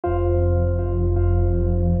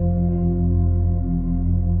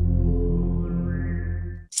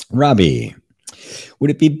Robbie, would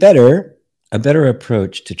it be better, a better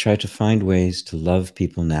approach to try to find ways to love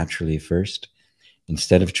people naturally first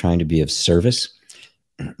instead of trying to be of service?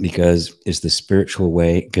 Because it's the spiritual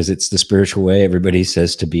way, because it's the spiritual way everybody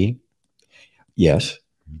says to be. Yes.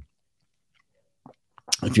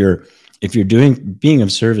 If you're doing being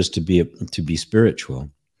of service to be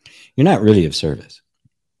spiritual, you're not really of service,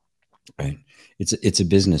 right? It's a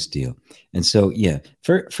business deal. And so, yeah,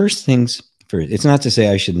 first things first. It's not to say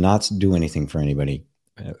I should not do anything for anybody.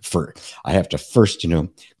 I have to first,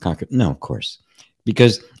 conquer. No, of course,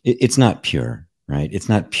 because it's not pure, right? It's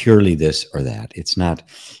not purely this or that. It's not,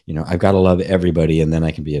 I've got to love everybody and then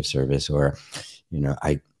I can be of service, or,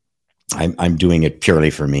 I'm doing it purely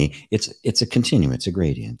for me. It's a continuum. It's a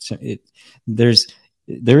gradient. So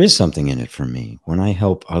there is something in it for me when I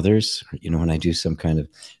help others. When I do some kind of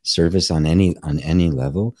service on any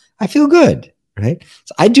level, I feel good, right?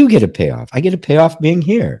 So I do get a payoff. I get a payoff being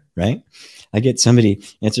here, right? I get somebody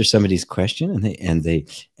answer somebody's question, and they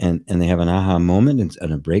have an aha moment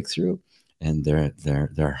and a breakthrough, and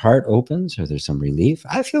their heart opens, or there's some relief.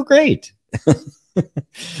 I feel great.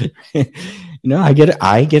 I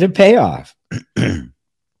get a payoff.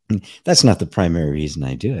 That's not the primary reason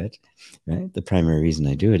I do it, right? The primary reason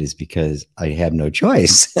I do it is because I have no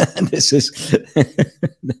choice. This is,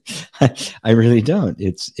 I really don't.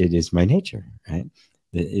 It is my nature, right?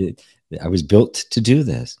 I was built to do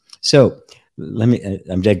this. So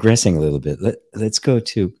I'm digressing a little bit. Let's go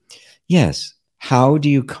to, yes, how do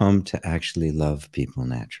you come to actually love people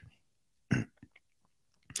naturally?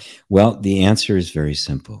 Well, the answer is very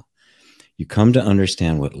simple. You come to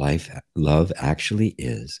understand what love actually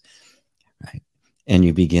is, right? And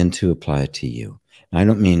you begin to apply it to you. Now, I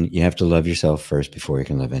don't mean you have to love yourself first before you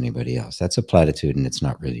can love anybody else. That's a platitude, and it's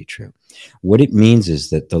not really true. What it means is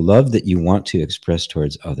that the love that you want to express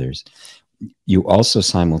towards others, you also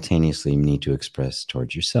simultaneously need to express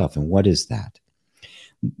towards yourself. And what is that?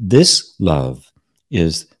 This love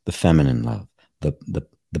is the feminine love,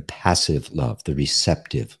 the passive love, the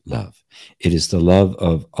receptive love. It is the love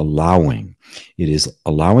of allowing. It is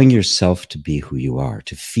allowing yourself to be who you are,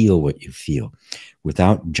 to feel what you feel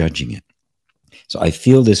without judging it. So I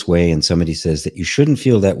feel this way, and somebody says that you shouldn't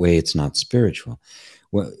feel that way, it's not spiritual.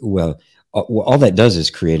 Well, all that does is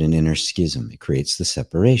create an inner schism. It creates the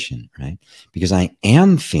separation, right? Because I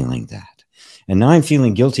am feeling that. And now I'm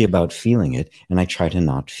feeling guilty about feeling it, and I try to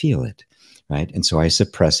not feel it. Right? And so I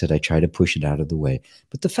suppress it. I try to push it out of the way.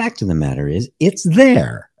 But the fact of the matter is, it's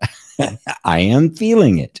there. I am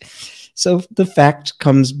feeling it. So the fact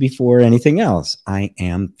comes before anything else. I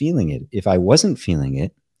am feeling it. If I wasn't feeling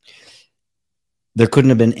it, there couldn't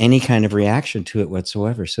have been any kind of reaction to it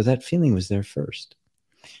whatsoever. So that feeling was there first.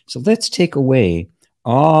 So let's take away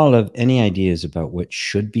all of any ideas about what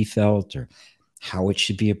should be felt, or how it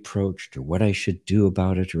should be approached, or what I should do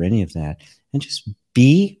about it, or any of that, and just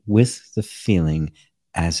be with the feeling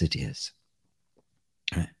as it is.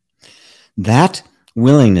 Right? That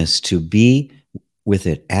willingness to be with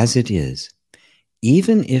it as it is,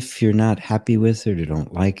 even if you're not happy with it, or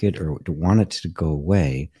don't like it, or want it to go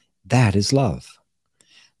away, that is love.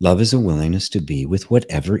 Love is a willingness to be with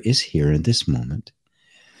whatever is here in this moment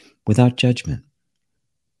without judgment,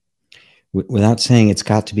 without saying it's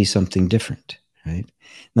got to be something different, right?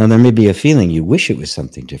 Now, there may be a feeling you wish it was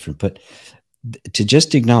something different, but to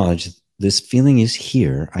just acknowledge this feeling is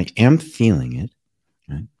here. I am feeling it,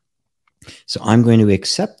 right? So I'm going to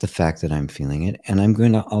accept the fact that I'm feeling it, and I'm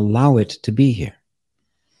going to allow it to be here.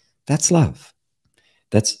 That's love.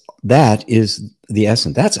 That is the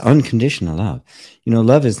essence. That's unconditional love.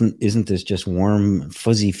 Love isn't this just warm,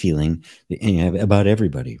 fuzzy feeling that you have about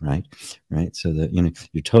everybody, right? Right. So that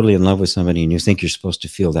you're totally in love with somebody, and you think you're supposed to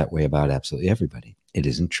feel that way about absolutely everybody. It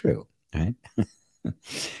isn't true, right?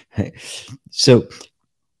 So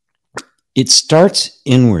it starts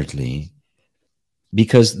inwardly,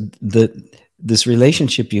 because this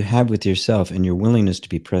relationship you have with yourself and your willingness to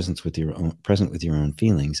be present with your own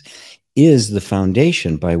feelings is the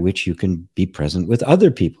foundation by which you can be present with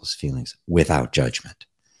other people's feelings without judgment,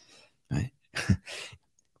 right?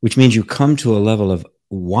 Which means you come to a level of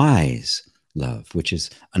wise love, which is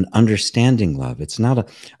an understanding love. It's not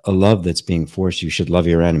a love that's being forced. You should love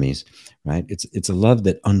your enemies, right? It's a love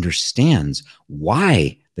that understands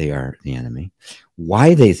why they are the enemy,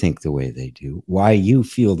 why they think the way they do, why you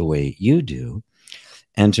feel the way you do,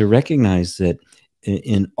 and to recognize that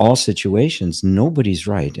in all situations, nobody's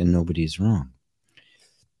right and nobody's wrong.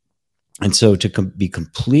 And so to be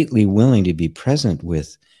completely willing to be present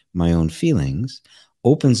with my own feelings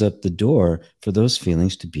opens up the door for those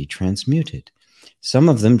feelings to be transmuted. Some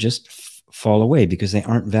of them just fall away because they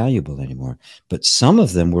aren't valuable anymore. But some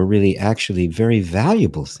of them were really actually very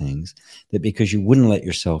valuable things that, because you wouldn't let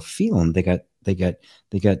yourself feel them, they got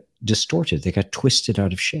distorted, they got twisted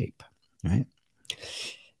out of shape, right?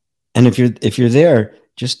 And if you're there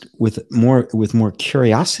just with more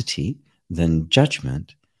curiosity than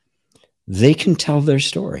judgment, they can tell their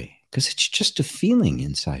story, because it's just a feeling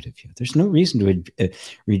inside of you. There's no reason to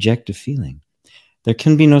reject a feeling. There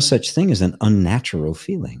can be no such thing as an unnatural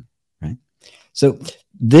feeling, right? So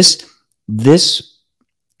this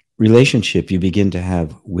relationship you begin to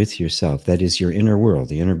have with yourself, that is your inner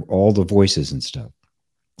world, all the voices and stuff,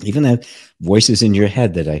 even the voices in your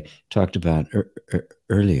head that I talked about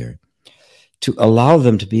earlier, to allow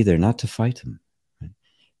them to be there, not to fight them.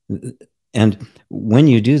 Right? And when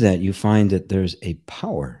you do that, you find that there's a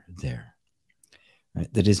power there,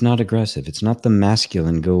 right, that is not aggressive. It's not the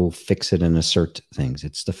masculine, go fix it and assert things.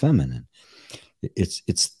 It's the feminine. It's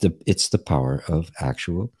the power of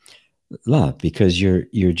actual love, because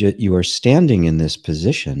you are standing in this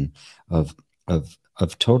position of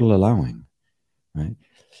total allowing, right?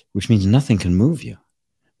 Which means nothing can move you.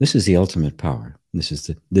 This is the ultimate power. This is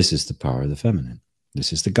the power of the feminine.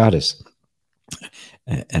 This is the goddess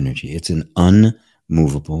energy. It's an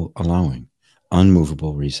unmovable allowing,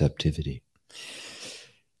 unmovable receptivity.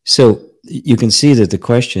 So you can see that the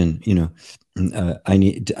question, I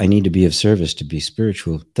need to be of service to be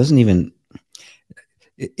spiritual, doesn't even.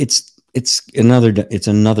 It's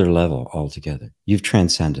another level altogether. You've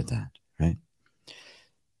transcended that, right?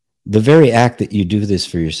 The very act that you do this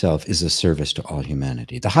for yourself is a service to all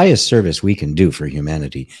humanity. The highest service we can do for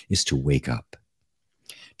humanity is to wake up,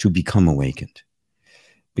 to become awakened,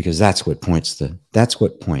 because that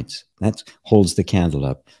holds the candle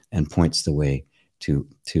up and points the way to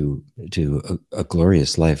a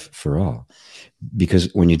glorious life for all.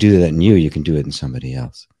 Because when you do that in you can do it in somebody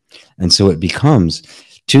else. And so it becomes,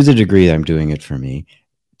 to the degree I'm doing it for me,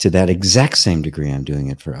 to that exact same degree I'm doing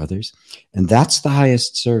it for others. And that's the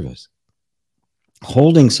highest service.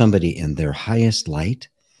 Holding somebody in their highest light,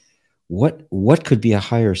 what could be a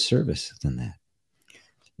higher service than that?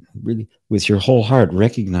 Really, with your whole heart,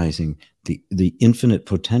 recognizing the infinite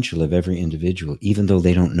potential of every individual, even though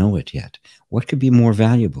they don't know it yet. What could be more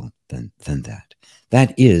valuable than that?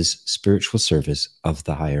 That is spiritual service of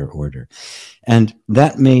the higher order. And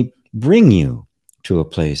that may bring you to a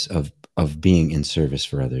place of being in service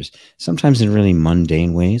for others, sometimes in really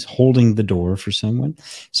mundane ways, holding the door for someone.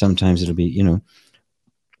 Sometimes it'll be,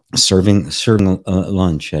 serving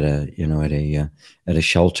lunch at a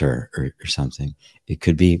shelter or something. It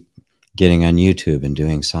could be getting on YouTube and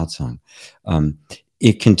doing satsang.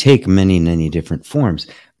 It can take many different forms,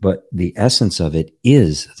 but the essence of it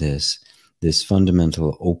is this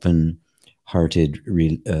fundamental open-hearted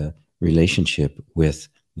relationship with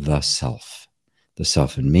the self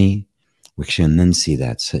in me, which can then see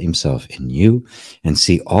that same self in you and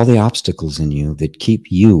see all the obstacles in you that keep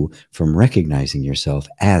you from recognizing yourself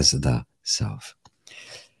as the self.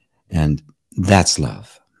 And that's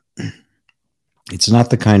love. It's not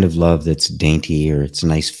the kind of love that's dainty or it's a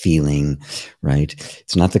nice feeling, right?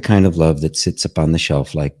 It's not the kind of love that sits up on the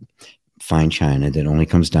shelf like fine china that only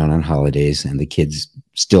comes down on holidays and the kids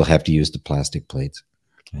still have to use the plastic plates.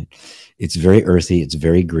 Right? It's very earthy. It's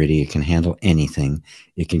very gritty. It can handle anything.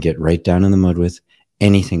 It can get right down in the mud with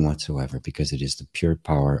anything whatsoever, because it is the pure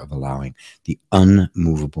power of allowing, the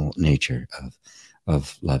unmovable nature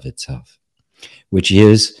of love itself, which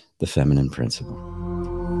is the feminine principle.